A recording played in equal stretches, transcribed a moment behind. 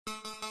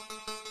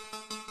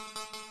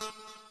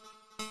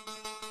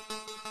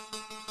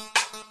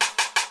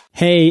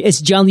Hey, it's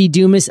John Lee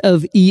Dumas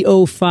of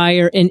EO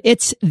Fire, and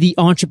it's The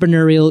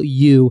Entrepreneurial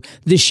You,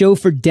 the show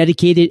for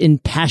dedicated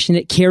and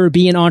passionate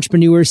Caribbean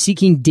entrepreneurs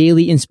seeking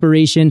daily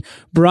inspiration,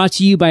 brought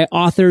to you by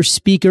author,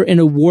 speaker, and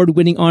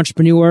award-winning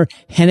entrepreneur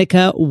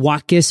Heneka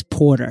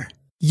Watkis-Porter.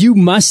 You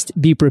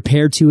must be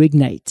prepared to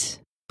ignite.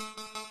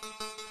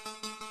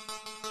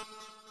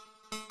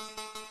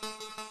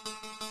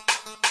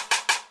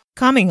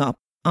 Coming up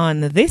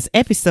on this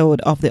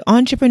episode of The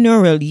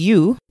Entrepreneurial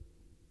You,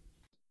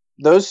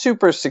 those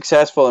super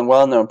successful and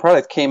well-known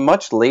products came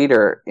much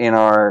later in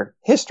our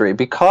history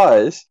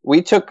because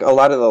we took a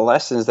lot of the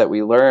lessons that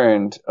we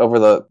learned over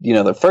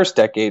the first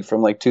decade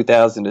from like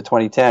 2000 to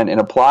 2010 and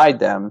applied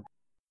them.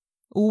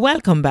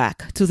 Welcome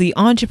back to The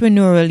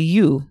Entrepreneurial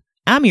You.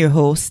 I'm your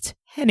host,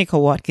 Heneka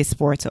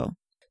Watkis-Porter.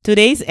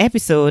 Today's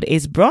episode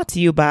is brought to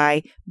you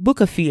by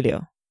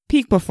Bookophilia,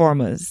 Peak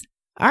Performers.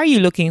 Are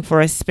you looking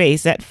for a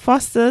space that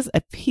fosters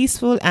a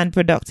peaceful and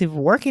productive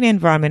working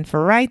environment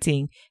for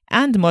writing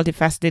and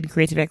multifaceted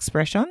creative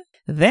expression?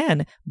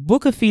 Then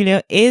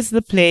Bookophilia is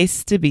the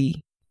place to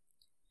be.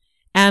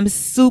 I'm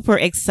super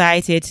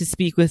excited to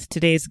speak with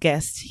today's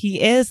guest.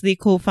 He is the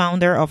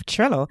co-founder of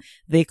Trello,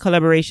 the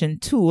collaboration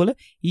tool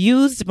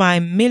used by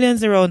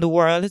millions around the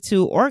world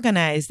to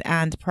organize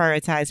and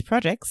prioritize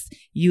projects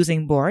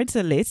using boards,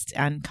 lists,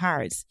 and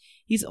cards.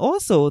 He's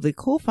also the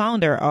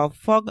co-founder of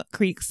Fog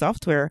Creek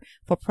Software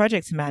for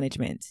project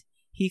management.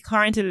 He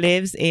currently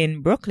lives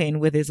in Brooklyn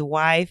with his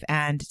wife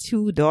and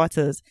 2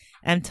 daughters.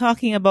 I'm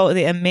talking about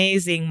the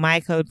amazing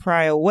Michael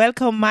Pryor.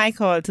 Welcome,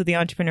 Michael, to The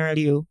Entrepreneurial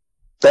You.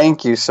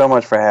 Thank you so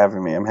much for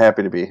having me. I'm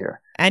happy to be here.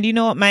 And you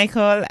know what,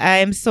 Michael,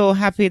 I'm so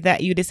happy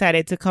that you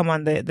decided to come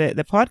on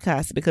the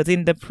podcast, because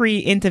in the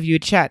pre-interview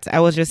chat, I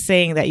was just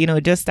saying that,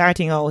 just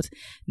starting out,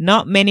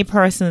 not many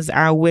persons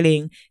are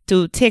willing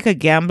to take a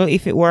gamble,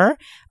 if it were,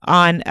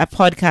 on a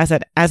podcast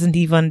that hasn't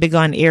even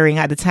begun airing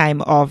at the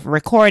time of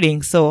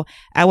recording. So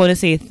I want to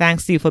say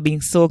thanks to you for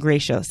being so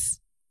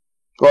gracious.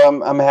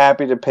 Well, I'm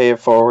happy to pay it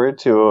forward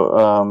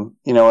to,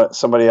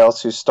 somebody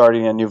else who's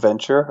starting a new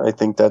venture. I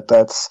think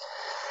that's,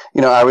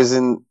 I was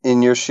in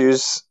your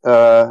shoes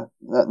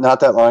not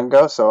that long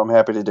ago, so I'm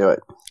happy to do it.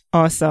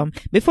 Awesome.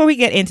 Before we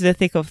get into the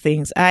thick of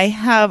things, I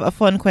have a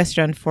fun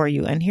question for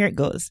you, and here it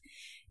goes.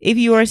 If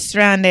you were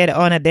stranded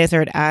on a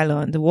desert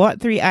island, what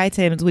 3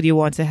 items would you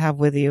want to have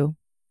with you?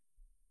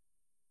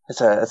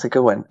 That's a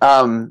good one.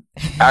 All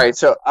right,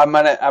 so I'm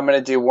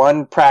gonna do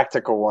one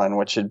practical one,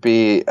 which would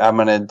be I'm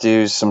gonna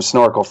do some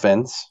snorkel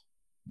fins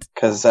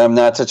because I'm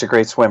not such a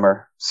great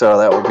swimmer, so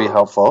that would be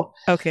helpful.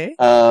 Okay.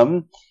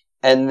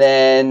 And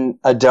then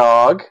a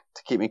dog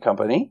to keep me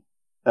company.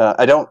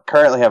 I don't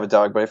currently have a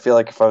dog, but I feel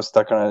like if I was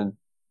stuck on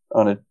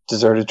a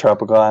deserted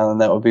tropical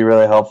island, that would be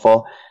really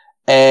helpful.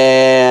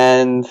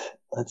 And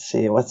let's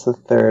see, what's the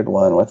third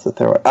one?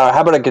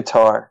 How about a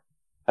guitar?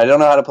 I don't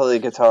know how to play the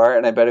guitar,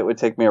 and I bet it would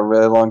take me a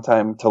really long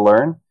time to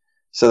learn.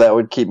 So that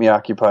would keep me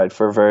occupied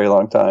for a very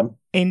long time.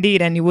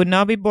 Indeed, and you would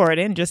not be bored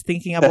in just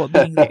thinking about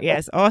being there.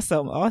 Yes,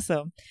 awesome. All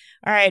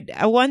right,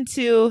 I want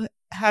to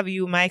have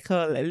you,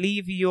 Michael,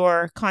 leave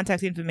your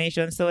contact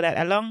information so that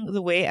along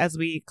the way, as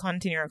we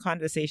continue our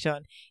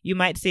conversation, you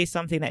might say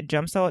something that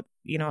jumps out,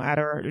 at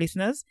our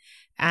listeners,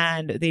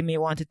 and they may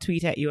want to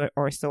tweet at you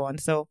or so on.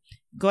 So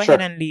go Sure.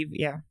 ahead and leave.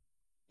 Yeah.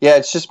 Yeah,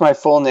 it's just my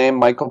full name,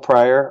 Michael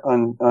Pryor,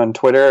 on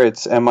Twitter.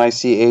 It's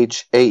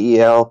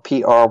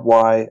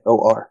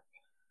MichaelPryor.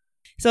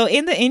 So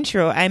in the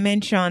intro, I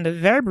mentioned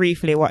very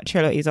briefly what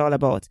Trello is all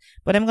about,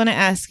 but I'm going to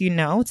ask you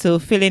now to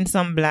fill in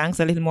some blanks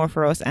a little more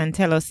for us and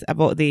tell us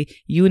about the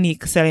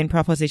unique selling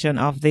proposition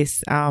of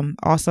this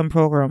awesome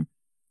program.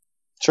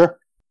 Sure.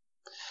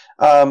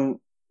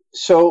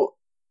 So,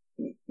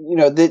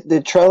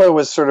 the Trello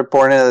was sort of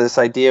born out of this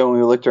idea. When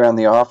we looked around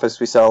the office,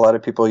 we saw a lot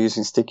of people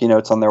using sticky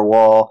notes on their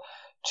wall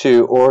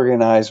to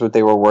organize what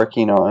they were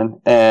working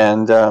on.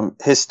 And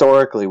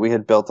historically, we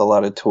had built a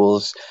lot of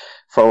tools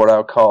for what I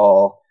would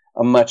call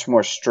a much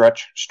more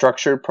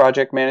structured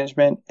project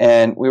management.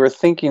 And we were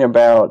thinking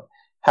about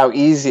how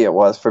easy it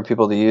was for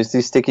people to use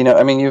these sticky notes.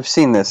 I mean, you've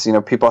seen this,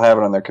 people have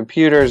it on their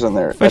computers,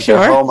 their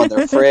home, on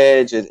their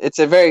fridge. It's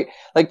a very,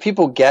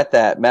 people get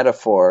that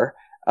metaphor.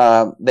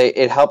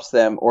 It helps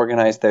them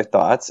organize their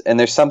thoughts. And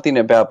there's something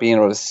about being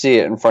able to see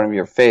it in front of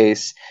your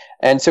face.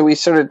 And so we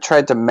sort of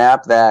tried to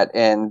map that,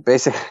 and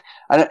basically,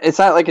 it's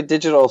not like a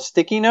digital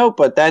sticky note,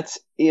 but that's,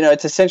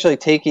 it's essentially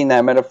taking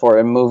that metaphor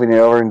and moving it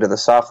over into the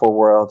software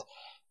world.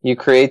 You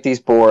create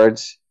these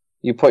boards,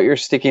 you put your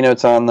sticky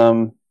notes on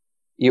them,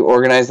 you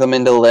organize them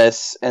into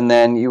lists, and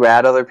then you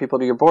add other people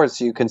to your board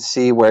so you can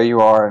see where you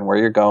are and where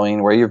you're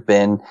going, where you've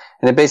been.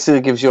 And it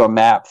basically gives you a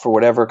map for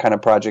whatever kind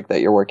of project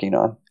that you're working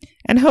on.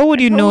 And how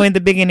would you know in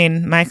the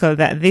beginning, Michael,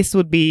 that this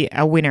would be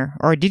a winner?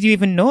 Or did you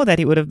even know that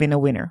it would have been a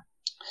winner?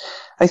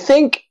 I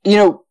think,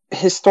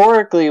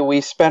 historically,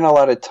 we spent a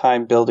lot of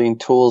time building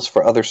tools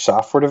for other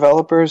software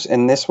developers,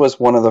 and this was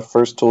one of the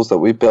first tools that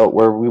we built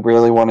where we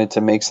really wanted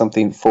to make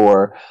something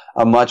for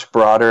a much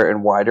broader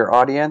and wider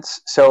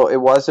audience. So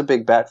it was a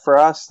big bet for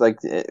us. Like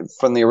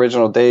from the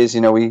original days,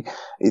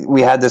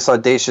 we had this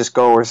audacious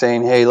goal. We're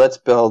saying, hey, let's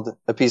build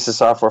a piece of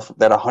software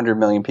that 100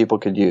 million people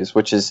could use,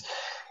 which is,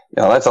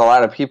 that's a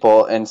lot of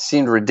people and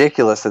seemed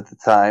ridiculous at the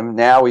time.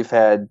 Now we've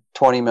had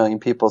 20 million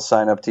people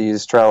sign up to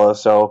use Trello,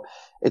 so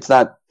it's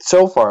not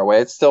so far away.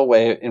 It's still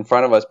way in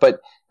front of us. But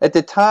at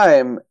the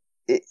time,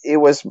 it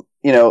was,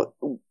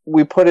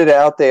 we put it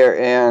out there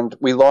and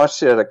we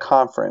launched it at a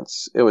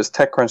conference. It was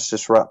TechCrunch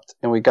Disrupt.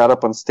 And we got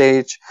up on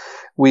stage.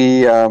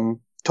 We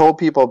told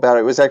people about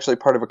it. It was actually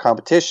part of a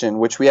competition,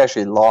 which we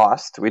actually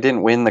lost. We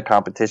didn't win the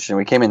competition.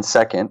 We came in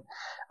second.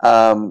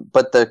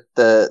 But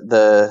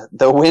the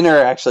winner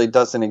actually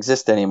doesn't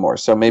exist anymore.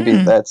 So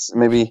maybe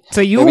So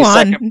you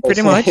won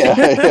pretty much.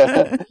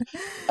 Yeah.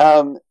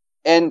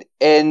 And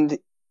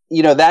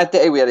that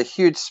day we had a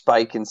huge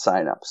spike in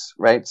signups,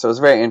 right? So it was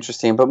very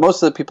interesting. But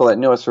most of the people that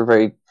knew us were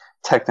very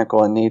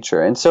technical in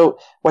nature. And so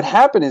what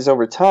happened is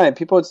over time,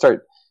 people would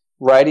start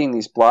writing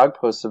these blog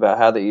posts about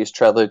how they use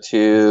Trello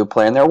to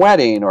plan their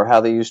wedding, or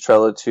how they use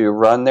Trello to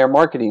run their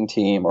marketing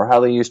team, or how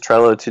they use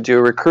Trello to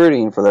do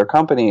recruiting for their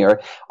company, or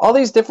all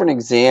these different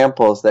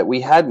examples that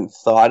we hadn't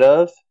thought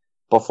of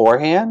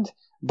beforehand,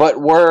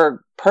 but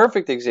were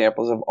perfect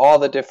examples of all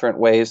the different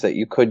ways that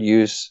you could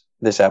use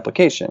this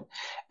application.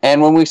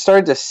 And when we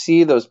started to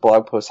see those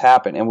blog posts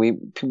happen, and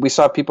we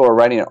saw people were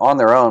writing it on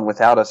their own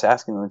without us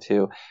asking them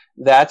to,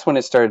 that's when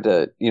it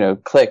started to,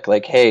 click,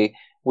 like, hey,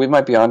 we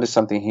might be onto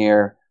something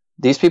here.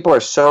 These people are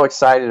so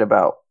excited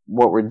about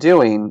what we're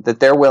doing that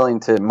they're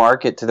willing to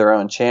market to their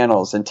own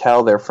channels and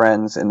tell their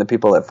friends and the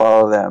people that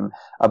follow them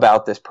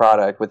about this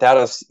product without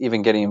us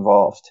even getting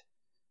involved.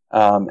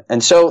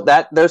 And so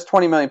those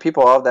 20 million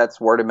people, all of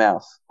that's word of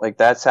mouth. Like,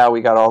 that's how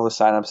we got all the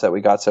signups that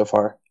we got so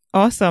far.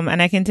 Awesome.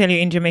 And I can tell you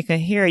in Jamaica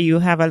here, you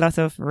have a lot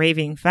of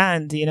raving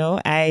fans.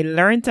 I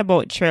learned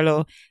about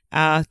Trello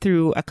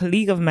through a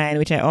colleague of mine,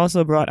 which I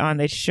also brought on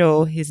the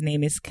show. His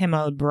name is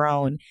Kemal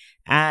Brown,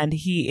 and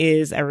he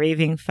is a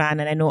raving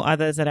fan. And I know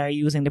others that are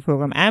using the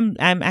program. I'm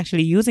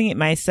actually using it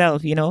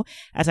myself,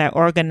 as I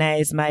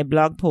organize my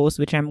blog posts,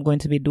 which I'm going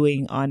to be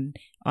doing on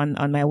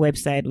my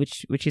website,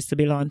 which is to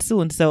be launched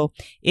soon. So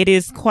it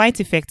is quite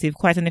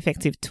an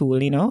effective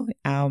tool,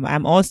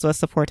 I'm also a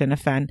supporter and a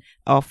fan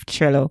of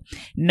Trello.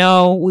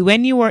 Now,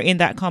 when you were in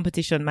that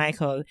competition,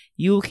 Michael,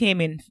 you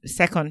came in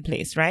second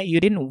place, right? You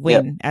didn't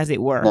win, as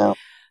it were. No.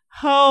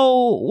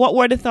 What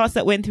were the thoughts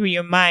that went through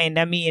your mind?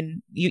 I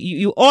mean,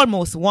 you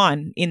almost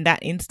won in that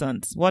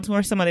instance. What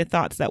were some of the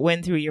thoughts that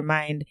went through your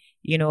mind,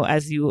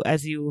 as you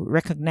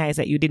recognized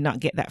that you did not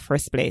get that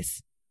first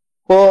place?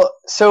 Well,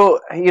 so,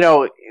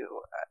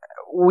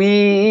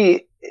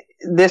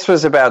 this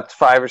was about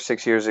 5 or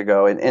 6 years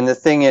ago. And the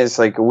thing is,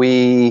 like,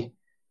 we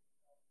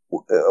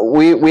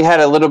had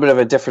a little bit of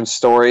a different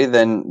story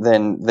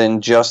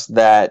than just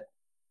that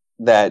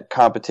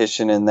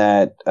competition and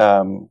that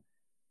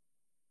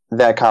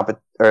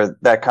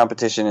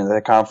competition in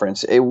that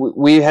conference.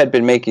 We had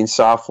been making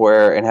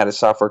software and had a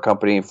software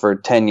company for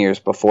 10 years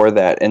before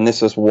that. And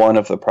this was one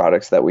of the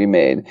products that we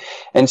made.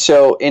 And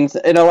so in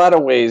a lot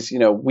of ways,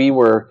 we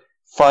were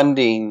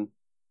funding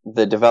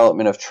the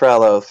development of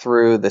Trello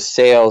through the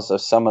sales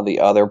of some of the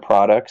other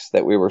products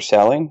that we were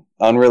selling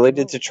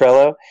unrelated to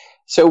Trello.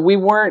 So we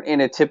weren't in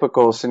a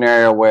typical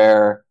scenario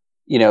where,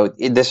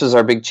 this was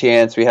our big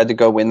chance. We had to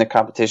go win the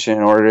competition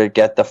in order to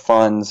get the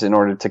funds in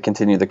order to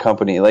continue the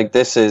company. Like,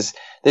 this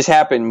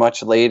happened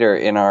much later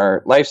in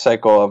our life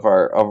cycle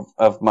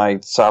of my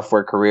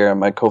software career, and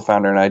my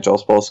co-founder and I, Joel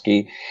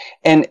Spolsky.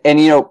 And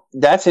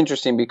that's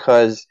interesting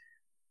because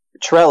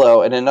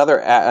Trello and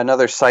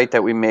another site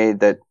that we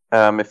made that,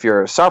 if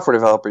you're a software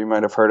developer, you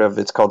might have heard of.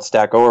 It's called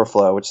Stack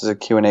Overflow, which is a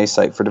Q&A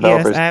site for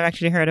developers. Yes, I've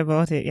actually heard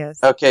about it, yes.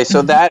 Okay,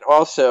 so that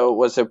also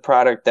was a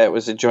product that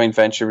was a joint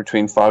venture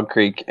between Fog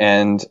Creek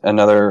and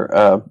another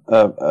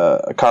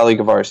a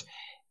colleague of ours.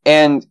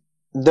 And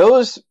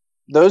those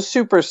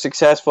super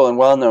successful and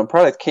well-known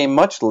products came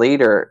much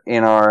later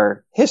in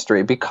our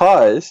history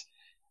because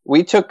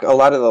we took a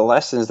lot of the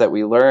lessons that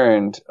we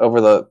learned over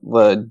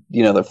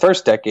the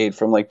first decade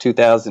from like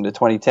 2000 to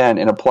 2010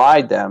 and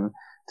applied them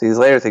to these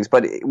later things.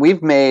 But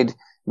we've made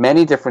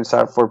many different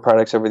software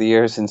products over the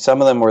years, and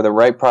some of them were the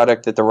right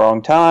product at the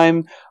wrong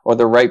time, or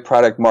the right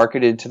product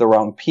marketed to the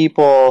wrong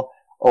people,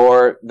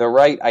 or the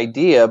right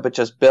idea but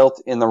just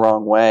built in the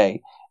wrong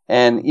way.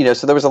 And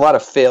so there was a lot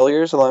of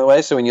failures along the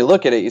way. So when you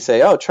look at it, you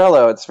say, oh,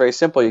 Trello, it's very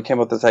simple. You came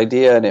up with this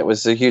idea and it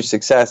was a huge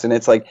success. And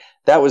it's like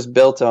that was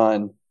built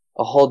on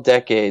a whole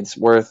decade's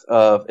worth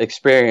of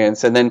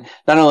experience. And then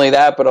not only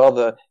that, but all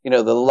the,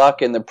 the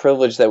luck and the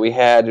privilege that we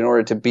had in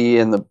order to be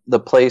in the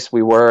place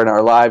we were in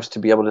our lives to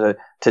be able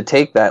to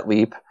take that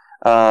leap.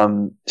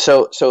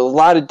 So a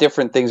lot of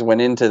different things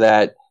went into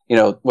that.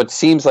 What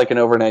seems like an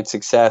overnight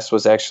success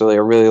was actually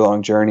a really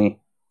long journey.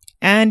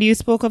 And you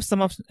spoke of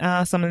some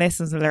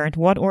lessons learned.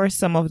 What were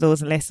some of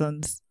those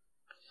lessons?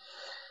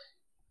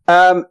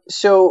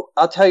 So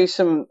I'll tell you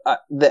some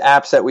the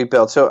apps that we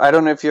built. So I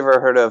don't know if you've ever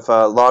heard of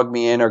Log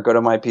Me In or Go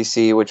to My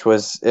PC, which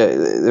was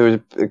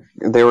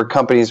there were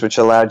companies which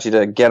allowed you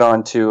to get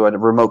onto a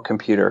remote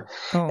computer.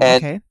 Oh,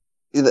 And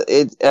okay.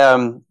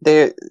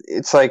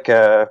 it's like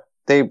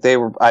they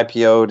were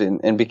IPO'd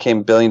and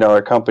became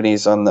billion-dollar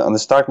companies on the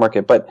stock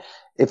market. But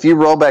if you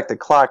roll back the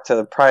clock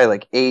to probably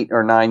like 8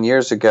 or 9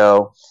 years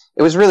ago,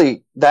 it was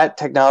really, that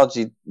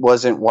technology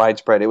wasn't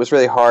widespread. It was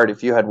really hard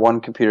if you had one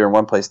computer in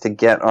one place to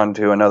get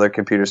onto another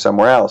computer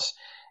somewhere else.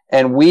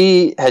 And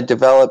we had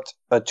developed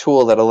a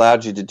tool that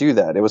allowed you to do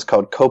that. It was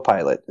called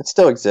Copilot. It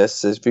still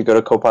exists if you go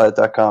to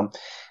copilot.com.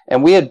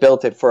 And we had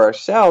built it for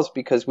ourselves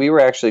because we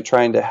were actually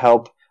trying to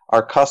help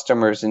our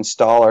customers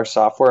install our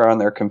software on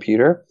their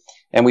computer.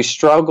 And we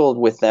struggled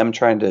with them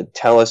trying to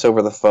tell us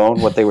over the phone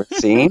what they were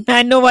seeing.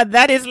 I know what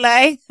that is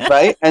like.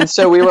 Right. And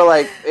so we were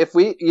like, if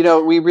we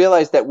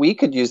realized that we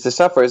could use the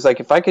software. It's like,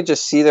 if I could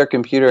just see their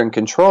computer and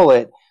control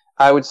it,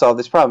 I would solve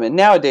this problem. And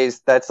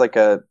nowadays that's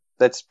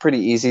pretty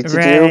easy to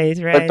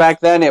do. Right. But back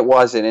then it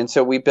wasn't. And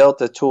so we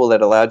built a tool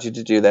that allowed you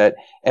to do that.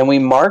 And we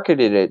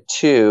marketed it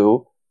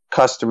to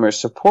customer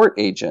support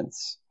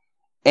agents.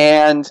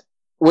 And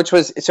it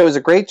was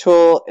a great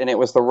tool, and it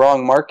was the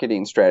wrong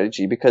marketing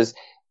strategy because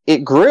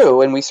it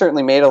grew and we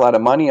certainly made a lot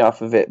of money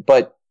off of it,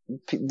 but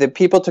the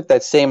people took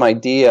that same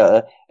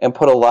idea and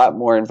put a lot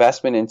more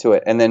investment into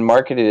it and then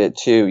marketed it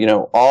to,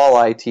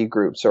 all IT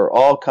groups or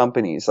all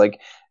companies. Like,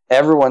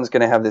 everyone's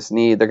going to have this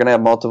need. They're going to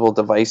have multiple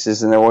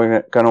devices and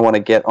they're going to want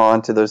to get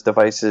onto those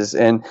devices.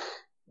 And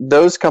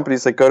those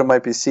companies like Go to My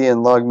PC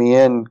and Log Me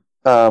In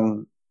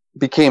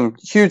became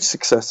huge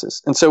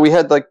successes. And so we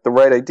had like the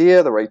right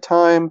idea, the right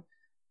time,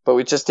 but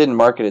we just didn't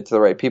market it to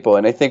the right people.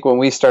 And I think when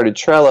we started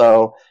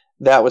Trello,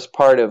 that was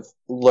part of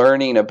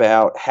learning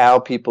about how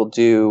people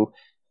do,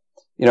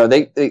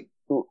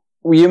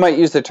 you might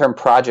use the term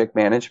project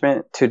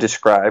management to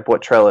describe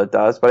what Trello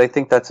does, but I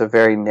think that's a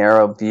very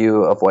narrow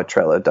view of what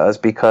Trello does,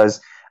 because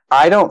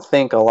I don't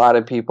think a lot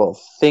of people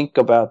think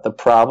about the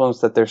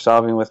problems that they're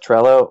solving with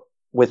Trello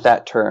with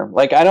that term.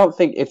 Like, I don't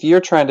think if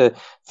you're trying to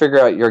figure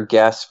out your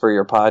guests for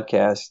your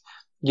podcast,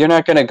 you're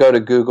not going to go to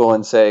Google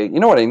and say,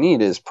 what I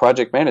need is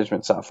project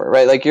management software,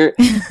 right? Like,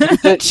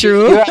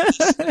 True.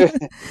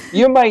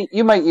 You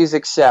might use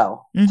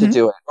Excel to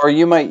do it, or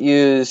you might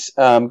use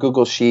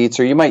Google Sheets,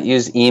 or you might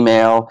use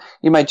email.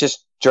 You might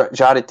just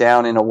jot it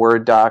down in a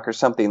Word doc or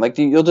something. Like,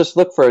 you'll just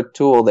look for a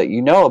tool that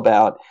you know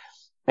about,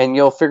 and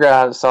you'll figure out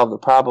how to solve the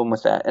problem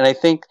with that. And I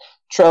think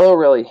Trello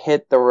really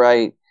hit the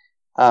right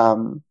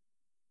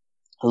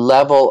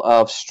level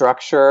of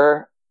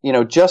structure.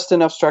 Just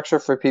enough structure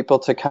for people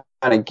to kind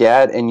of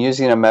get, and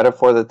using a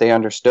metaphor that they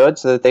understood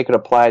so that they could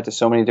apply it to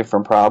so many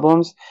different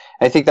problems.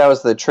 I think that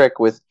was the trick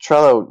with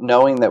Trello,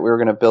 knowing that we were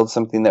going to build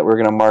something that we're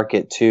going to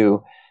market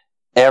to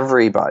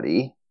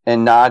everybody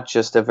and not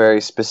just a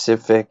very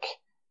specific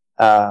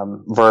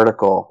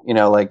vertical,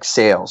 like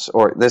sales,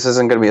 or this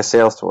isn't going to be a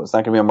sales tool. It's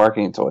not going to be a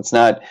marketing tool. It's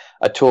not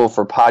a tool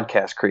for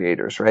podcast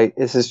creators, right?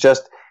 This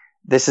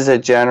is a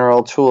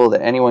general tool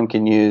that anyone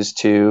can use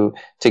to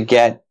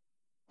get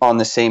on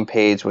the same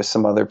page with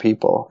some other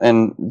people.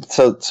 And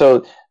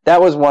so that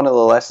was one of the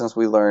lessons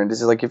we learned,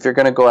 is like, if you're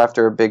going to go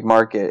after a big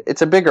market,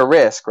 it's a bigger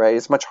risk, right?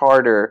 It's much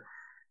harder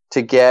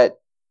to get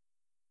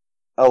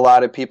a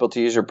lot of people to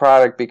use your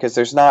product because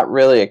there's not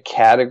really a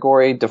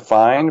category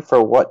defined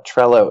for what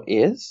Trello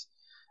is.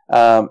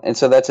 And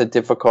so that's a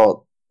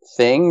difficult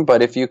thing.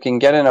 But if you can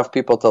get enough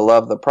people to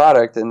love the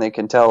product and they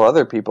can tell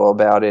other people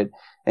about it,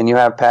 and you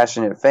have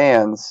passionate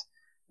fans,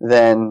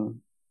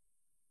 then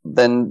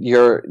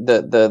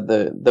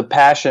the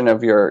passion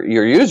of your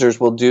users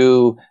will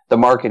do the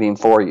marketing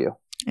for you.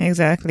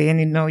 Exactly.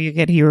 And you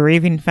get your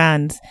raving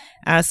fans.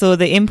 So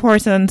the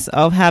importance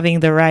of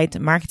having the right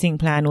marketing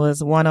plan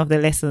was one of the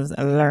lessons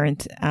I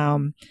learned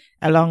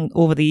along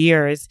over the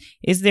years.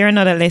 Is there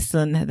another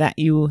lesson that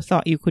you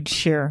thought you could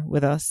share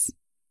with us?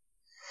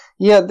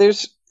 Yeah,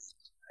 there's,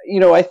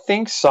 I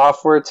think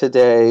software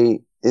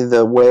today,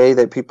 the way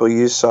that people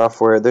use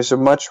software, there's a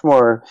much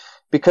more,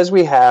 because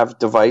we have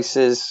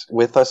devices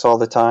with us all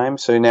the time.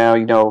 So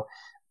now,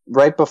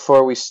 right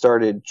before we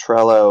started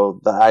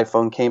Trello, the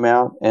iPhone came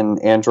out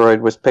and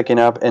Android was picking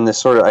up, and this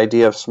sort of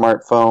idea of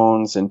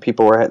smartphones, and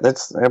people were,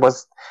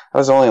 that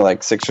was only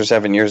like 6 or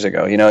 7 years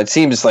ago. It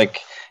seems like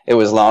it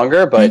was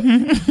longer, but,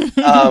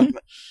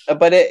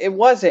 but it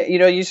wasn't,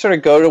 you sort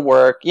of go to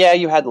work. Yeah,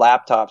 you had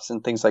laptops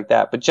and things like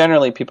that, but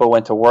generally people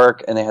went to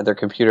work and they had their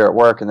computer at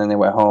work, and then they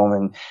went home,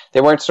 and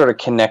they weren't sort of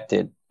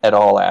connected at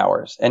all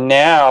hours. And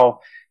now,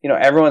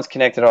 everyone's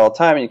connected all the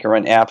time, and you can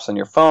run apps on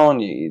your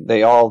phone.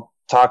 They all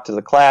talk to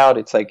the cloud.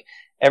 It's like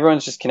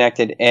everyone's just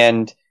connected.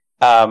 And,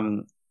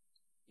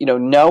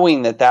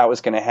 knowing that was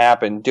going to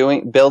happen,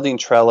 building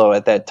Trello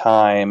at that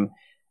time,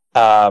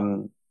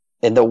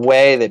 and the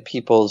way that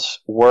people's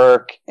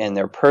work and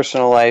their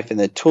personal life and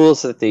the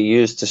tools that they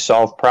use to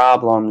solve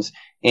problems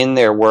in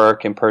their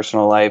work and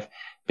personal life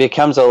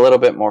becomes a little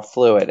bit more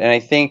fluid. And I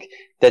think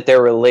that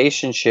their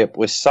relationship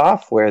with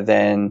software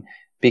then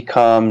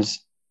becomes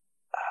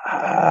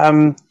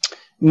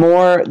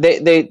more,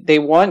 they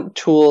want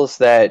tools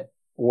that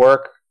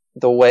work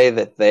the way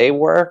that they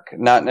work,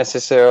 not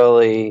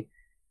necessarily.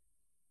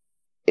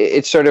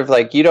 It's sort of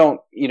like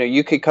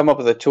you could come up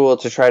with a tool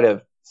to try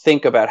to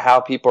think about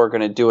how people are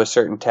going to do a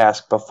certain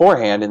task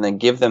beforehand and then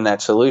give them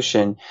that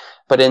solution.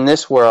 But in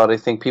this world, I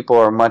think people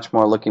are much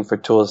more looking for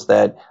tools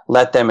that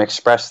let them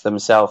express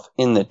themselves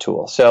in the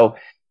tool. So,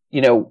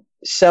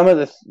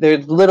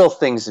 there's little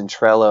things in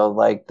Trello,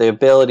 like the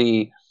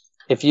ability,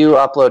 if you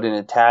upload an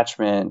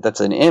attachment that's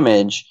an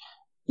image,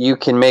 you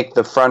can make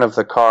the front of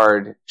the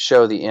card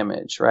show the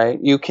image, right?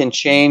 You can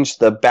change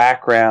the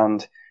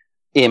background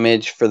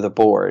image for the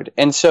board.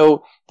 And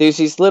so there's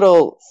these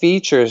little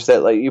features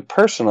that let you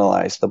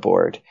personalize the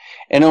board.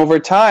 And over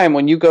time,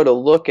 when you go to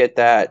look at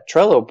that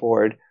Trello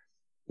board,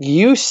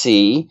 you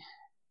see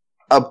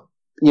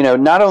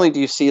not only do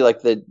you see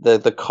like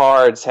the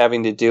cards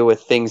having to do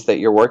with things that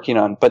you're working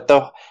on, but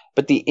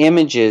the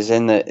images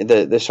and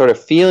the sort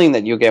of feeling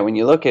that you get when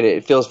you look at it,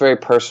 it feels very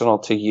personal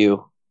to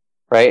you.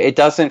 Right? It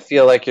doesn't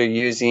feel like you're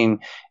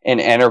using an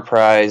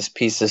enterprise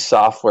piece of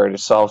software to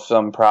solve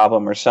some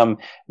problem or some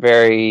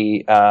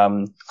very,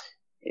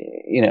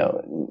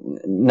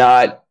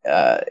 not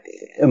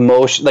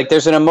emotion. Like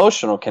there's an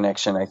emotional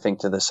connection, I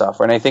think, to the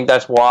software, and I think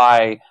that's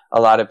why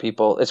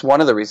it's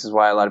one of the reasons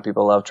why a lot of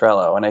people love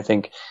Trello, and I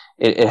think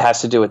it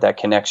has to do with that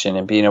connection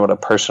and being able to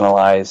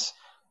personalize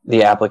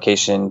the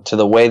application to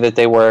the way that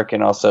they work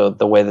and also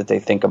the way that they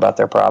think about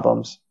their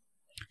problems.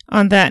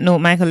 On that note,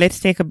 Michael,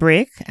 let's take a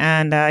break.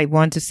 And I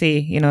want to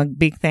say, a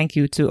big thank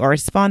you to our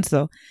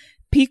sponsor,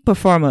 Peak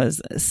Performers.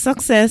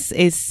 Success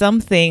is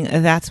something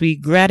that we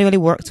gradually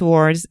work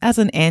towards as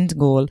an end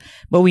goal,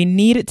 but we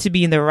need it to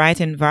be in the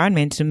right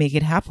environment to make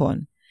it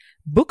happen.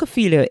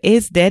 Bookophilia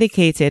is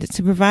dedicated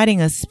to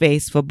providing a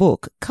space for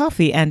book,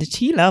 coffee, and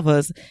tea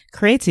lovers,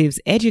 creatives,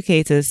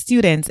 educators,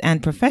 students,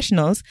 and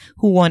professionals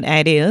who want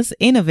ideas,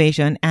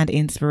 innovation, and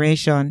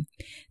inspiration.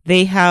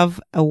 They have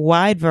a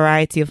wide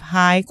variety of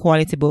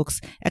high-quality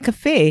books, a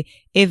cafe,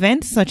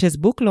 events such as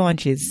book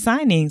launches,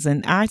 signings,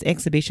 and art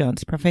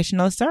exhibitions,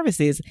 professional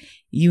services,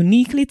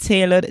 uniquely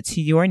tailored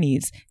to your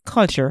needs,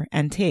 culture,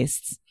 and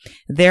tastes.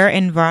 Their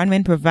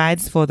environment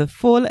provides for the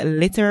full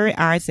literary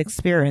arts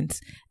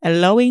experience,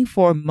 allowing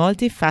for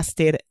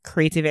multifaceted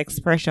creative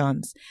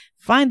expressions.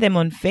 Find them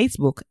on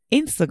Facebook,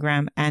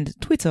 Instagram, and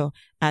Twitter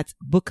at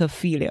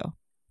Bookophilia.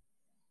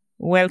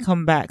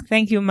 Welcome back.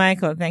 Thank you,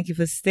 Michael. Thank you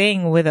for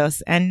staying with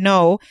us. And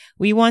now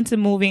we want to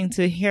move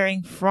into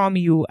hearing from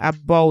you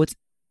about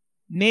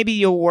maybe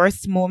your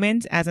worst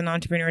moment as an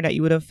entrepreneur that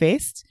you would have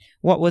faced.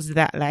 What was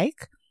that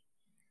like?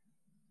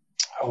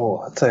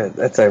 Oh,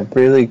 that's a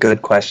really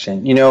good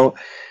question.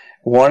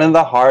 One of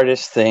the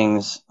hardest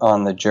things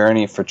on the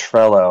journey for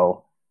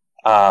Trello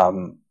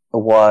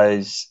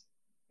was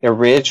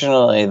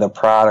originally the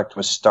product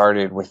was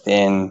started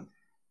within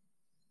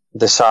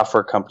the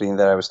software company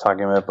that I was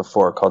talking about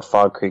before called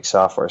Fog Creek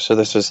Software. So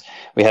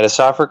we had a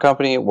software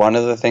company. One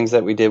of the things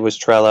that we did was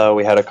Trello.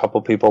 We had a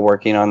couple people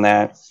working on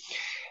that.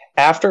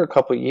 After a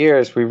couple of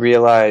years, we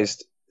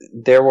realized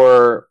there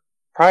were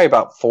probably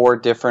about 4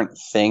 different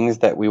things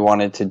that we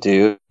wanted to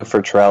do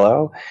for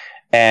Trello.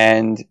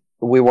 And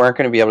we weren't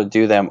going to be able to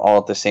do them all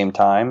at the same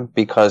time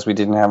because we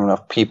didn't have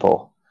enough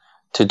people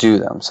to do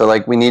them. So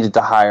we needed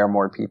to hire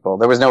more people.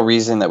 There was no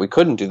reason that we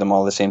couldn't do them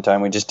all at the same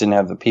time. We just didn't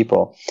have the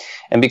people.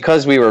 And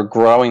because we were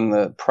growing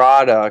the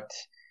product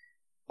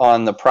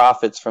on the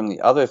profits from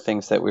the other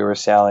things that we were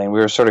selling,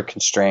 we were sort of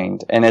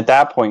constrained. And at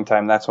that point in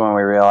time, that's when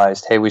we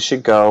realized, hey, we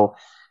should go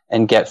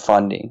and get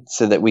funding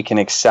so that we can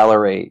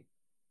accelerate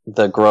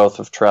the growth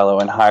of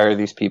Trello and hire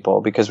these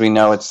people because we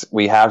know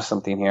we have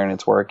something here and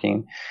it's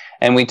working.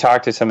 And we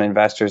talked to some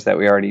investors that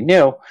we already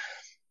knew.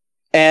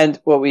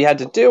 And what we had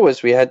to do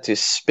was we had to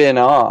spin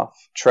off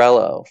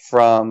Trello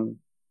from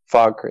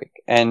Fog Creek.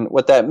 And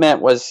what that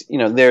meant was,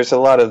 there's a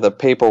lot of the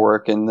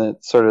paperwork and the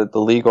sort of the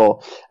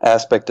legal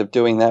aspect of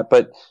doing that.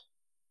 But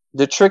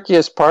the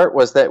trickiest part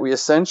was that we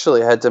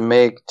essentially had to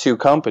make 2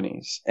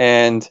 companies.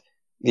 And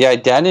the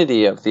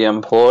identity of the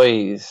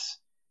employees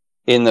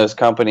in those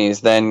companies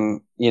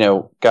then,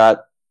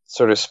 got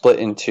sort of split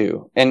in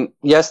 2. And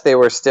yes, they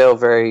were still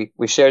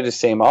we shared the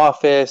same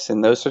office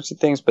and those sorts of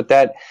things, but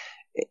that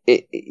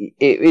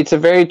it's a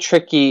very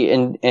tricky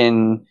and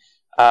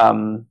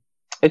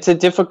it's a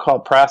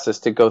difficult process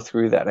to go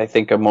through that, I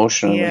think,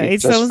 emotionally. Yeah,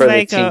 it sounds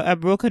like a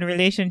broken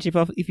relationship,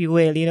 if you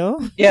will,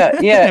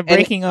 Yeah.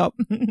 Breaking up.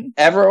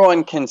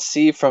 Everyone can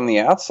see from the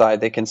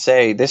outside, they can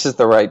say, this is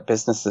the right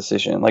business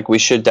decision. We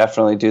should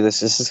definitely do this.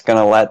 This is going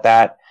to let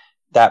that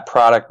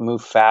product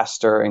move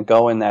faster and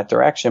go in that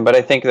direction. But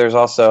I think there's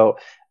also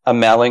a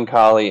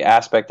melancholy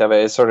aspect of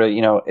it. It's sort of,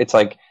 it's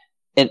like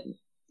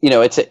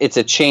it's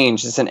a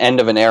change. It's an end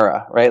of an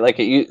era, right?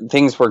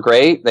 Things were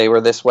great. They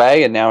were this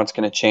way, and now it's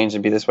going to change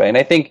and be this way. And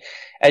I think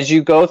as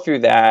you go through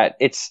that,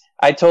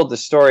 I told the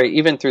story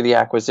even through the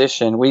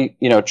acquisition.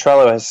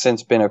 Trello has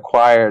since been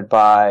acquired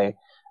by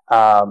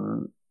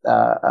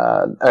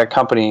a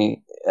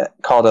company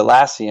called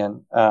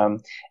Atlassian.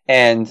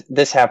 And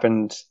this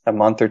happened a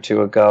month or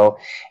two ago.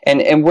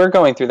 And we're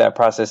going through that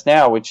process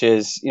now, which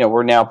is,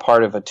 we're now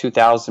part of a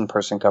 2,000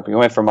 person company. We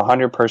went from a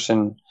 100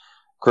 person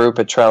group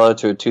at Trello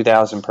to a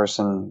 2,000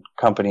 person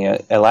company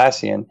at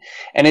Atlassian.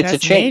 And it's a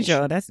change.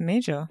 That's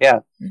major.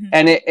 Yeah.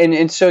 Mm-hmm.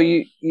 And so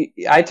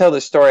I tell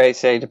the story, I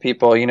say to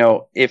people,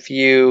 if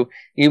you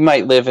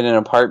might live in an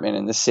apartment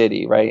in the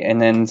city, right?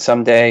 And then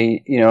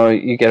someday,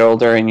 you get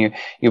older and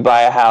you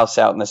buy a house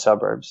out in the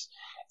suburbs.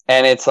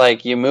 And it's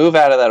like you move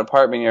out of that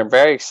apartment, you're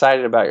very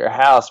excited about your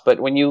house, but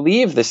when you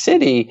leave the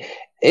city,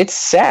 it's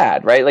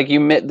sad, right? Like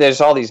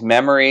there's all these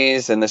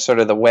memories and the sort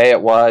of the way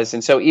it was.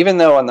 And so even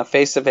though on the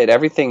face of it,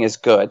 everything is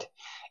good,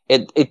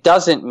 it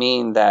doesn't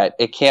mean that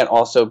it can't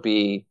also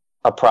be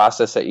a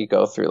process that you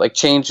go through. Like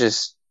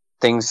changes,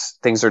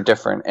 things are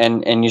different,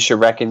 and you should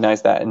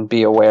recognize that and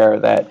be aware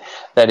that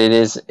it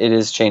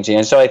is changing.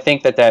 And so I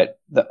think that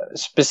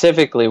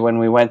specifically when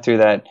we went through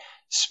that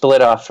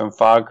split off from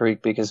Fog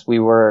Creek, because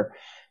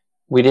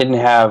we didn't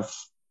have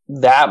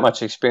that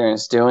much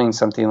experience doing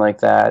something like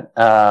that.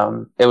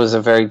 It was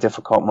a very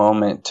difficult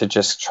moment to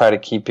just try to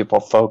keep people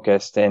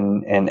focused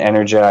and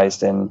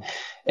energized and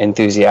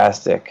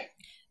enthusiastic.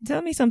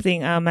 Tell me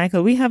something,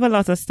 Michael. We have a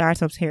lot of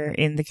startups here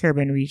in the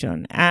Caribbean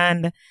region,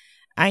 and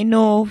I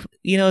know,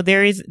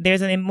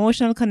 there's an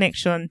emotional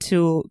connection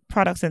to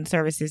products and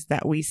services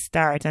that we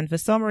start. And for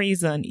some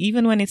reason,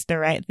 even when it's the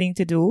right thing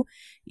to do,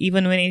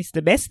 even when it's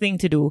the best thing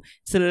to do,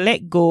 to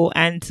let go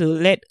and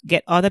to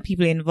get other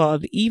people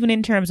involved, even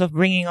in terms of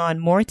bringing on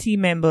more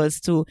team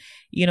members to,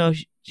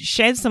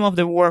 shed some of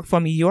the work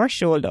from your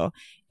shoulder,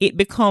 it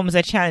becomes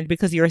a challenge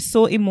because you're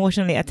so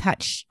emotionally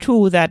attached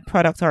to that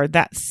product or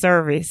that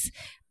service.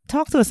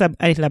 Talk to us a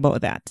little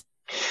about that.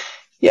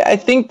 Yeah, I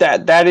think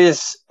that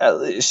is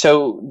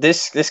so.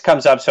 This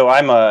comes up. So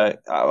I'm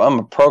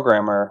a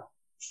programmer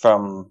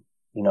from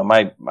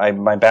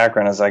my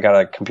background is I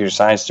got a computer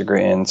science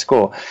degree in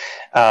school,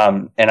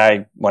 and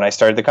when I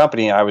started the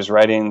company, I was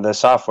writing the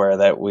software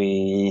that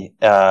we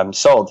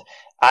sold.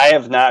 I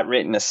have not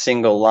written a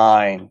single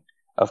line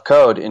of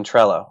code in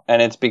Trello,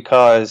 and it's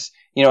because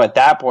at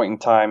that point in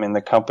time in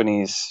the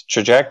company's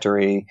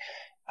trajectory,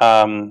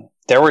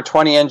 there were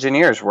 20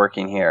 engineers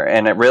working here,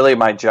 and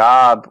my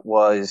job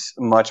was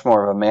much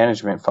more of a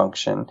management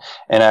function.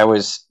 And I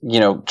was,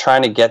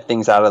 trying to get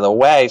things out of the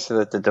way so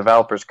that the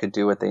developers could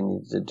do what they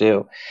needed to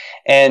do.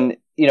 And,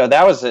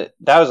 that was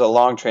a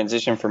long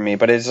transition for me,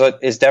 but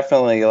it's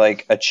definitely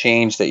like a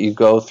change that you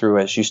go through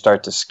as you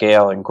start to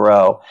scale and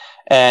grow.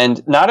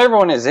 And not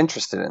everyone is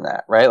interested in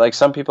that, right? Like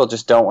some people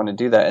just don't want to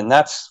do that, and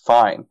that's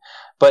fine.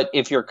 But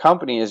if your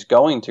company is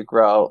going to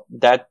grow,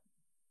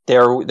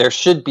 there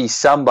should be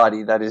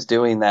somebody that is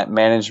doing that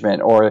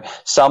management, or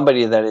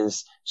somebody that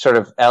is sort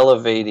of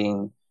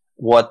elevating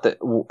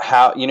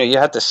you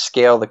have to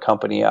scale the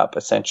company up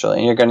essentially,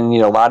 and you're going to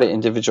need a lot of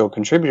individual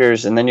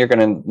contributors, and then you're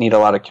going to need a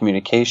lot of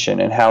communication.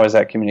 And how is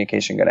that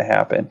communication going to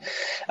happen?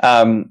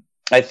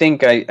 I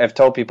think I've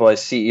told people as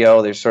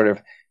CEO, there's sort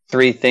of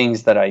 3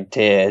 things that I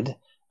did,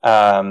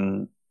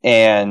 and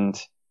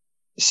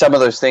some of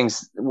those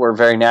things were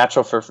very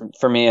natural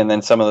for me, and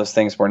then some of those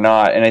things were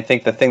not. And I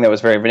think the thing that was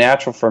very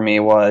natural for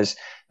me was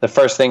the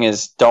first thing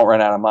is don't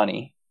run out of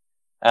money.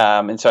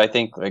 And so I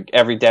think like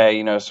every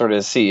day, sort of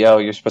as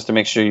CEO, you're supposed to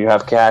make sure you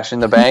have cash in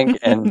the bank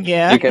and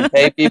you can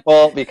pay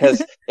people,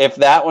 because if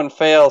that one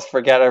fails,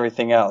 forget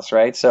everything else,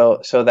 right?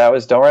 So that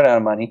was don't run out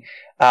of money.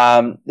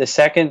 The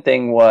second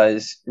thing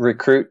was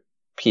recruit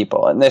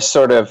people. And this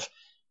sort of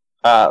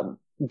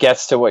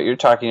gets to what you're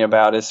talking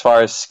about as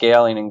far as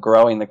scaling and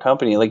growing the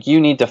company. Like you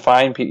need to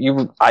find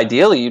people.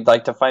 Ideally, you'd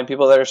like to find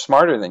people that are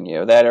smarter than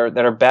you, that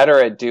are better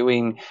at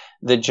doing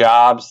the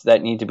jobs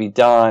that need to be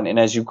done. And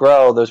as you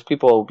grow, those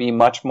people will be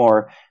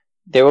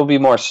they will be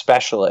more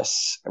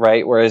specialists,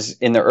 right? Whereas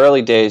in the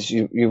early days,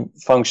 you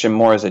function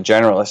more as a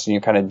generalist and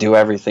you kind of do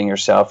everything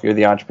yourself. You're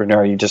the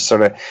entrepreneur. You just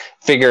sort of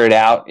figure it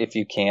out if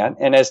you can.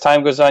 And as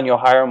time goes on, you'll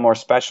hire more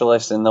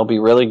specialists and they'll be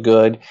really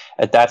good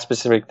at that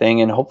specific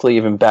thing, and hopefully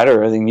even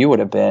better than you would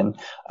have been.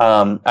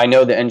 I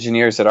know the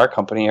engineers at our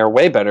company are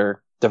way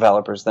better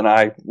developers than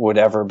I would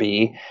ever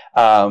be.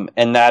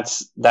 And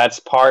that's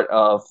part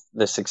of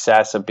the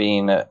success of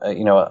being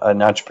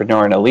an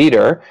entrepreneur and a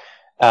leader.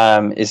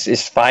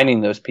 Is finding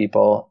those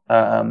people.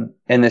 And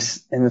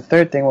the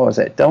third thing, what was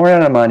it? Don't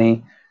run out of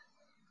money,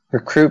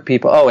 recruit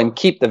people. Oh, and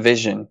keep the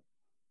vision.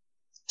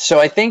 So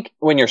I think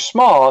when you're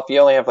small, if you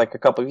only have like a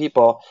couple of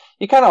people,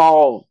 you kind of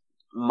all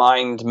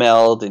mind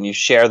meld and you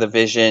share the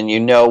vision. You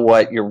know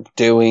what you're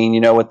doing. You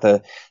know what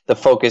the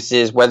focus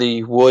is, whether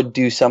you would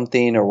do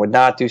something or would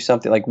not do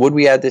something. Like, would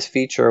we add this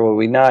feature or would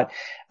we not?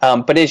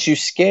 But as you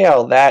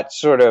scale, that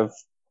sort of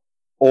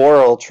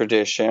oral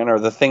tradition, or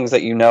the things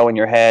that you know in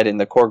your head and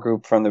the core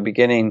group from the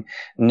beginning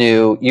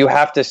knew, you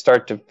have to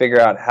start to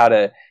figure out how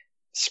to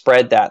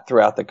spread that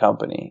throughout the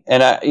company.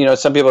 And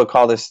some people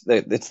call this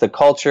it's the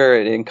culture.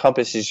 It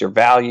encompasses your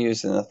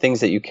values and the things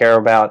that you care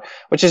about,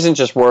 which isn't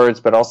just words,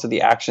 but also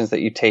the actions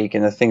that you take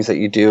and the things that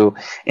you do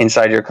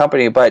inside your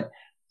company. But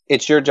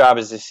it's your job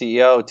as a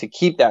CEO to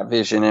keep that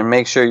vision and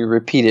make sure you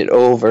repeat it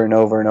over and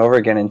over and over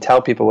again and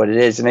tell people what it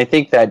is. And I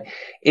think that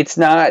it's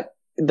not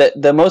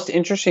the most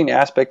interesting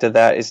aspect of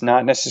that is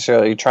not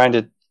necessarily trying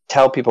to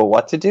tell people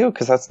what to do,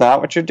 because that's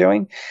not what you're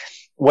doing.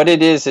 What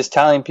it is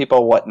telling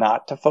people what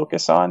not to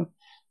focus on.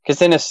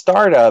 Because in a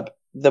startup,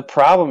 the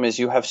problem is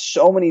you have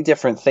so many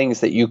different things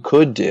that you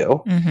could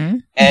do. Mm-hmm.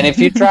 And if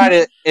you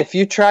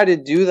try to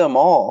do them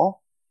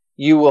all,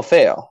 you will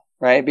fail,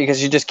 right?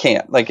 Because you just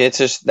can't. Like, it's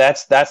just,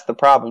 that's the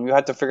problem. You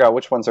have to figure out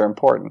which ones are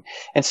important.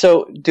 And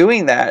so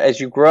doing that, as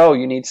you grow,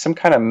 you need some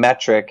kind of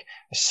metric,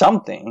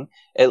 something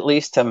at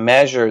least to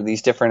measure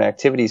these different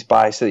activities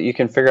by, so that you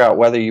can figure out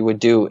whether you would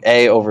do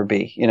A over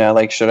B. You know,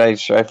 like, should I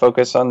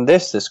focus on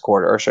this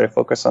quarter, or should I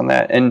focus on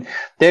that? And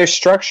there's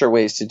structure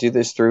ways to do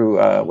this through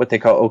what they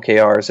call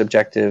OKRs,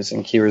 objectives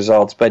and key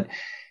results. But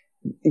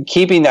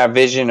keeping that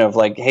vision of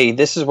like, hey,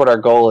 this is what our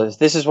goal is.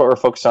 This is what we're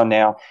focused on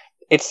now.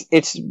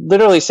 It's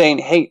literally saying,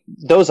 hey,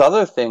 those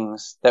other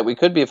things that we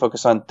could be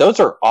focused on, those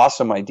are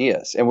awesome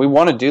ideas, and we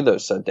want to do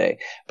those someday,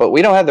 but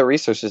we don't have the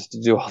resources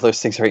to do all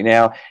those things right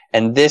now.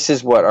 And this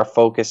is what our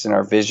focus and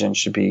our vision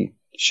should be,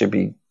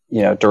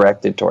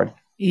 directed toward.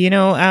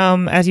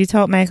 As you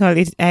talk, Michael,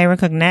 I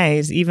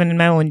recognize even in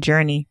my own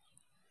journey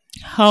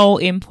how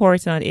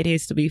important it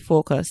is to be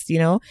focused.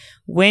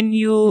 When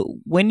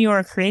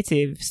you're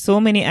creative, so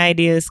many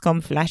ideas come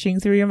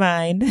flashing through your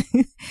mind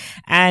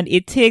and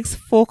it takes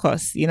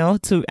focus,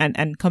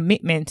 and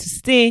commitment to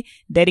stay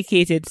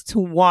dedicated to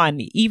one,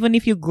 even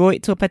if you grow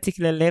it to a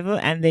particular level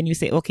and then you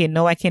say, okay,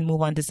 now I can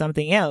move on to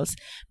something else.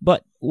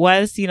 But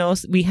whilst,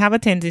 we have a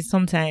tendency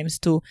sometimes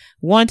to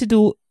want to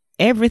do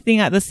everything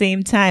at the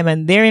same time,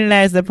 and therein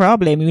lies the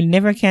problem. You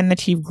never can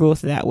achieve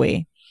growth that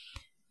way.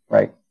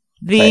 Right.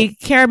 The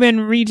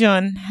Caribbean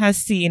region has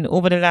seen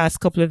over the last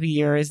couple of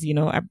years,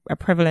 a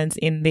prevalence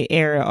in the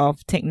area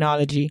of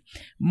technology.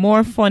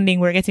 More funding,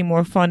 we're getting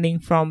more funding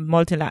from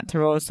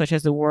multilaterals such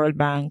as the World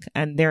Bank,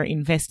 and they're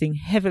investing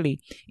heavily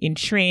in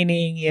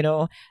training,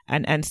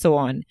 and so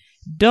on.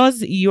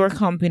 Does your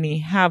company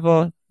have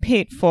a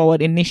paid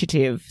forward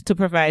initiative to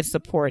provide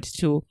support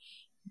to,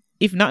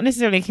 if not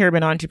necessarily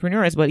Caribbean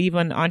entrepreneurs, but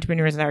even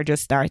entrepreneurs that are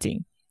just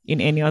starting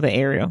in any other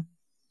area?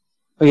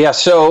 Yeah,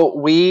 so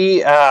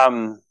we,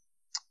 a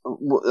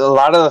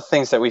lot of the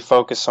things that we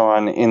focus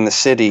on in the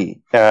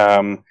city,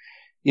 one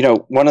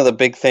of the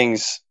big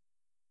things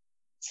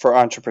for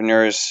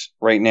entrepreneurs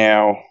right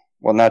now,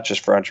 well, not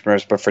just for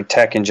entrepreneurs, but for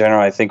tech in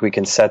general, I think we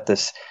can set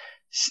this,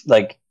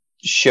 like,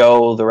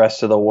 show the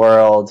rest of the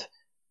world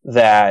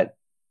that,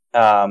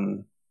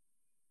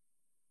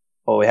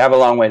 we have a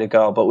long way to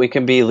go, but we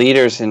can be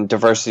leaders in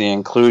diversity and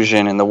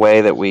inclusion in the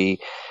way that we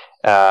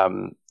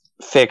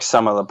fix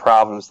some of the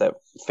problems that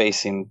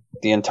facing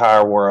the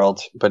entire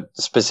world, but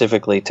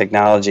specifically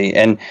technology.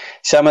 And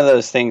some of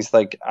those things,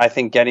 like, I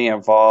think getting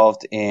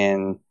involved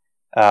in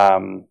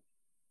I'll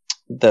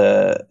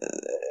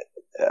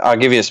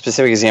give you a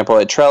specific example.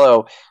 At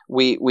Trello,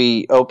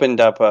 we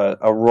opened up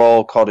a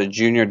role called a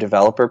junior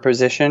developer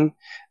position,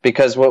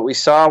 because what we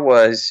saw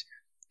was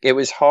it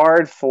was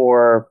hard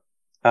for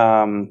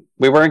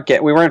we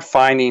weren't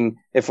finding,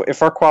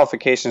 if our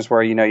qualifications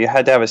were, you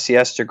had to have a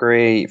CS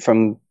degree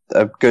from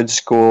a good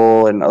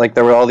school, and like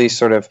there were all these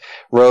sort of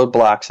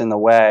roadblocks in the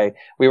way,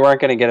 we weren't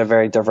going to get a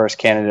very diverse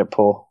candidate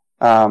pool.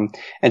 And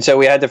so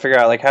we had to figure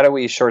out, like, how do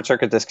we short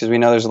circuit this? Because we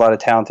know there's a lot of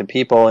talented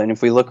people. And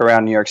if we look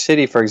around New York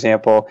City, for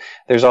example,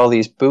 there's all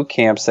these boot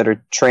camps that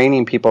are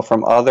training people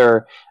from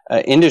other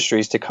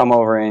industries to come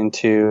over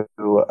into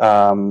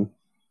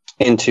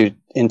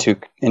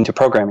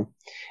programming.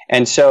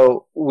 And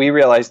so we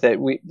realized that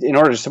in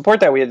order to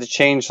support that, we had to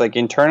change, like,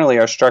 internally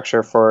our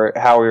structure for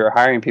how we were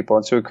hiring people.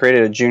 And so we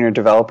created a junior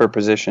developer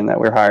position that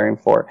we're hiring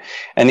for.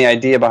 And the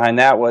idea behind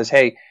that was,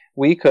 hey,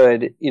 we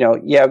could,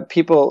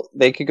 people,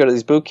 they could go to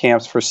these boot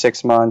camps for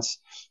 6 months,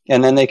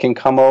 and then they can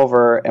come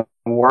over and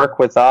work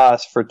with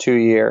us for 2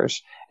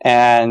 years.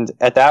 And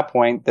at that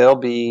point, they'll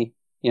be,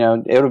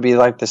 it would be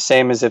like the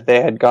same as if they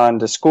had gone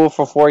to school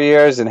for 4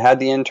 years and had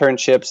the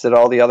internships that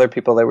all the other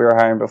people that we were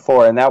hiring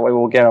before. And that way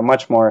we'll get a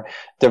much more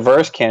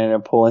diverse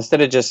candidate pool, instead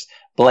of just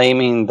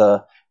blaming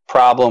the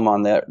problem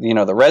on the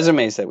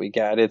resumes that we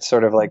get. It's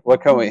sort of like,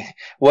 how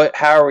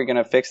are we going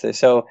to fix this?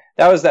 So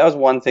that was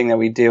one thing that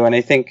we do. And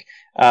I think,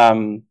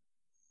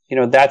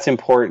 that's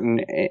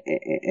important.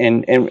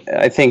 And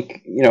I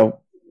think,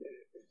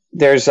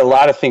 there's a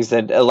lot of things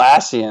that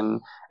Atlassian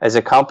as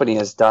a company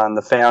has done.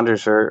 The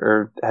founders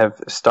have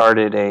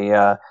started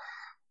a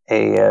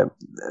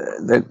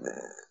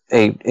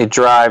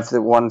drive.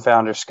 That one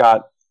founder,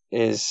 Scott,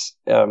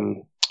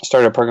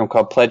 started a program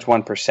called Pledge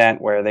 1%,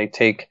 where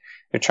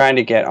they're trying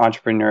to get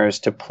entrepreneurs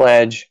to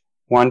pledge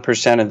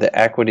 1% of the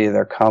equity of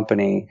their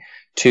company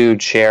to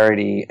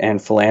charity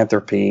and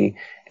philanthropy.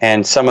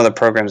 And some of the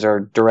programs are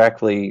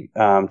directly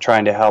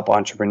trying to help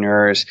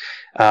entrepreneurs.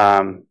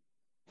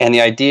 And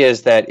the idea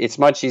is that it's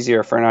much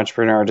easier for an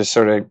entrepreneur to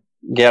sort of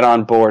get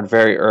on board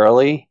very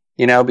early,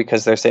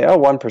 because they say,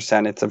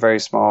 1%, it's a very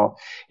small,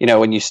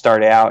 when you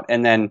start out.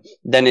 And then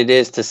it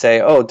is to say,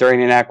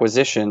 during an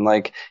acquisition,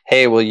 like,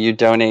 hey, will you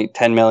donate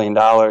 $10 million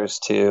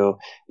to,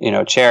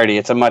 charity?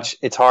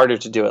 It's harder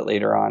to do it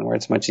later on, where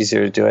it's much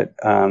easier to do it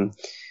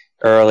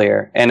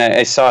earlier. And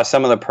I saw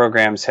some of the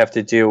programs have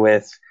to do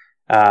with,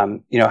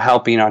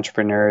 helping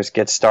entrepreneurs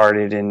get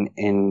started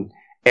in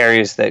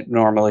areas that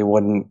normally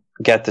wouldn't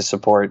get the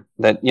support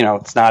that,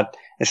 it's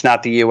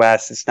not the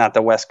US, it's not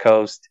the West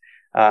Coast.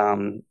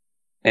 And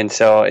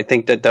so I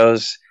think that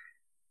those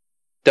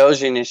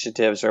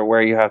initiatives are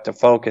where you have to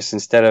focus,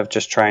 instead of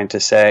just trying to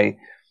say,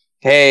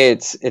 hey,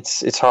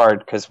 it's hard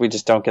because we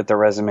just don't get the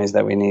resumes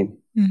that we need.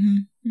 Mm-hmm.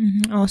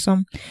 Mm-hmm.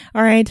 Awesome.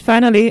 All right.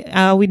 Finally,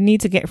 we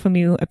need to get from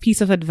you a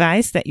piece of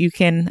advice that you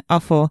can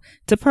offer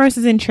to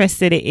persons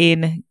interested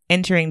in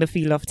entering the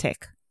field of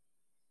tech.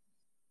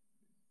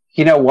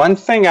 One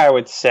thing I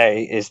would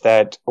say is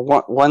that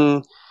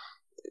one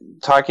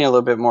talking a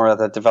little bit more of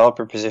the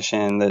developer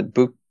position, the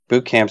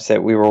boot camps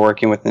that we were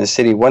working with in the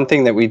city, one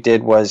thing that we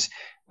did was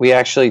we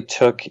actually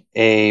took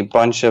a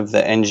bunch of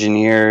the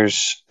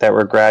engineers that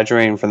were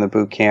graduating from the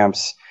boot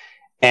camps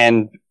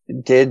and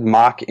did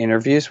mock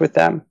interviews with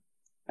them.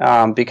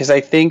 Because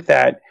I think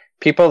that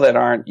people that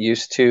aren't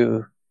used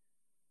to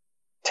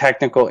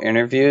technical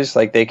interviews,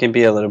 like, they can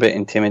be a little bit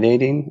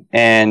intimidating.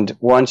 And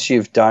once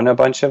you've done a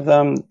bunch of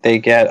them, they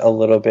get a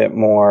little bit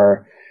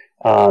more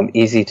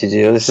easy to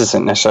do. This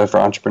isn't necessarily for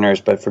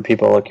entrepreneurs, but for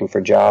people looking for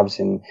jobs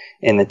in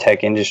the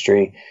tech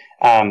industry.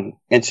 And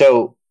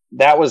so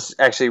that was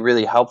actually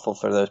really helpful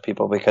for those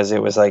people, because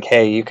it was like,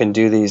 hey, you can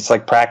do these,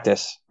 like,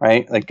 practice,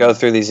 right? Like, go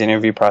through these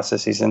interview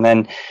processes. And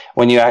then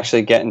when you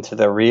actually get into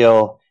the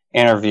real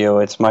interview,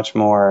 it's much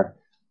more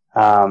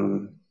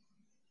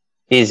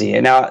easy.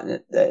 And now,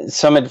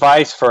 some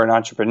advice for an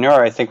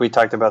entrepreneur, I think we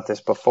talked about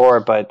this before,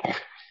 but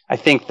I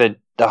think that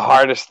the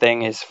hardest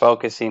thing is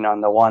focusing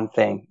on the one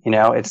thing.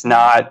 It's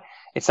not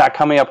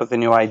coming up with a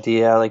new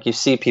idea. Like, you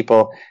see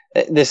people,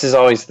 this is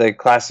always the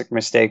classic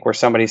mistake where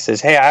somebody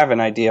says, hey, I have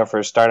an idea for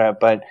a startup,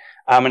 but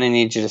I'm going to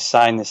need you to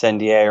sign this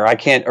NDA, or I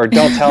can't, or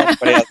don't tell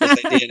anybody else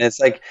this idea. And it's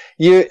like,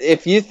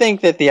 if you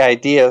think that the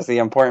idea is the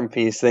important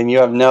piece, then you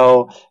have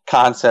no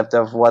concept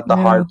of what the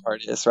hard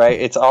part is, right?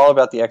 It's all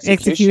about the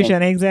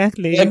execution.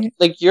 Exactly.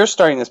 Like you're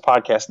starting this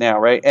podcast now,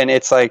 right? And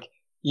it's like,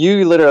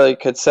 you literally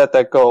could set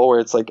that goal where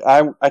it's like,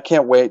 I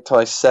can't wait till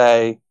I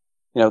say,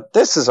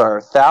 this is our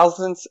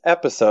 1,000th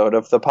episode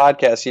of the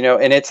podcast,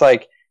 and it's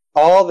like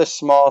all the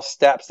small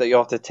steps that you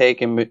have to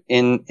take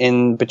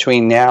in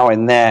between now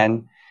and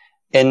then.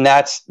 And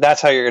that's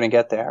how you're going to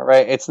get there,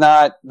 right?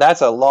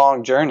 That's a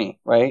long journey,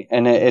 right?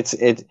 And it's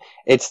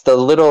the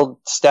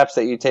little steps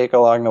that you take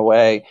along the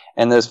way.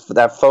 And there's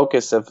that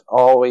focus of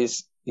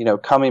always,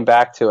 coming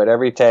back to it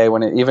every day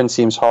when it even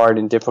seems hard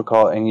and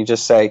difficult. And you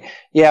just say,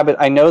 yeah, but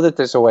I know that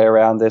there's a way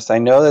around this. I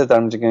know that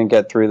I'm going to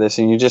get through this.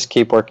 And you just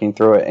keep working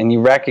through it. And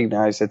you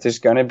recognize that there's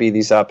going to be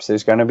these ups,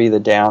 there's going to be the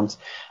downs,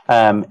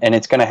 and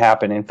it's going to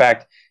happen. In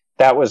fact,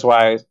 that was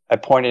why I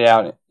pointed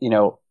out,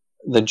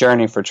 the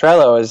journey for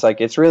Trello is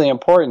like, it's really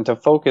important to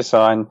focus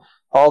on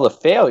all the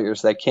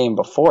failures that came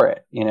before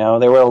it.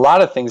 There were a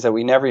lot of things that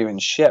we never even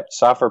shipped,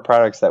 software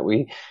products that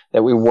we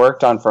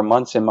worked on for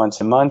months and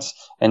months and months,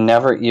 and they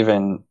never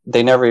even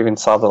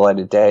saw the light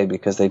of day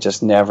because they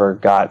just never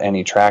got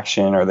any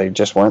traction, or they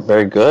just weren't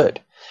very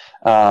good.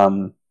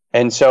 And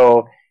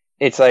so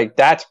it's like,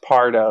 that's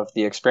part of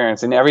the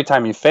experience. And every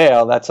time you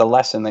fail, that's a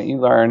lesson that you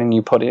learn, and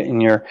you put it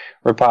in your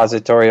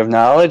repository of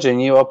knowledge,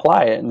 and you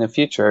apply it in the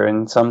future.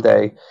 And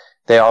someday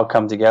they all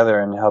come together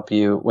and help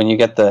you when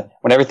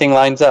everything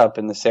lines up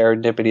and the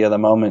serendipity of the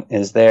moment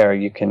is there,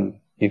 you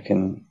can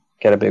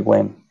get a big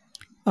win.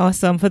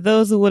 Awesome. For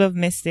those who would have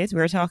missed it,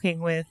 we're talking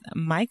with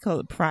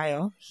Michael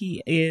Pryor.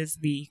 He is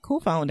the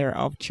co-founder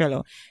of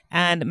Trello.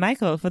 And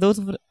Michael, for those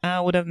who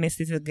would have missed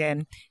it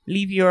again,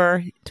 leave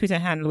your Twitter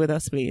handle with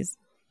us, please.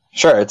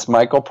 Sure. It's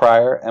Michael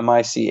Pryor,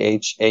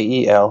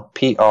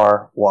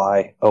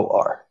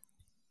 MichaelPryor.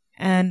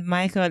 And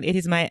Michael, it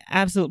is my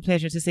absolute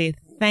pleasure to say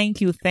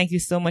thank you. Thank you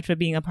so much for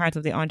being a part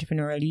of the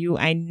Entrepreneurial You.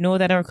 I know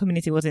that our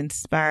community was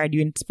inspired.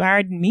 You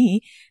inspired me,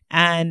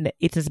 and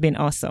it has been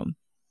awesome.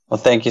 Well,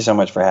 thank you so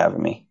much for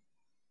having me.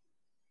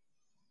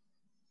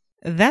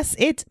 That's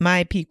it,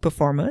 my peak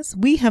performers.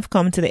 We have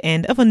come to the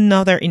end of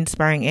another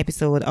inspiring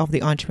episode of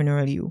the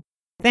Entrepreneurial You.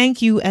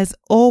 Thank you, as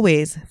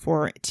always,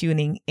 for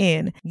tuning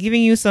in.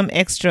 Giving you some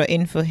extra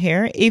info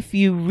here. If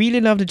you really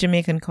love the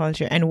Jamaican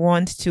culture and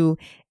want to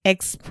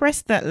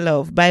express that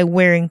love by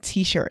wearing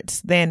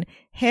t-shirts, then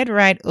head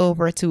right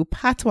over to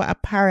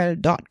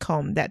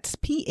patwaapparel.com. That's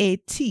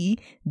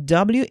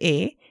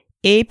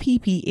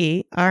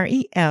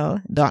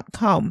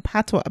patwaapparel.com.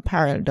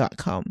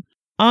 patwaapparel.com.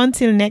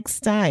 Until next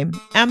time,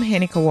 I'm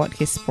Heneka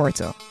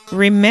Watkis-Porter.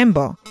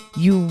 Remember,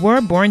 you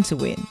were born to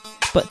win,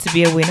 but to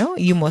be a winner,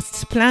 you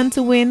must plan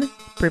to win,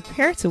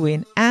 prepare to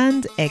win,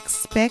 and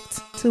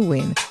expect to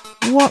win.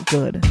 What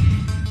good?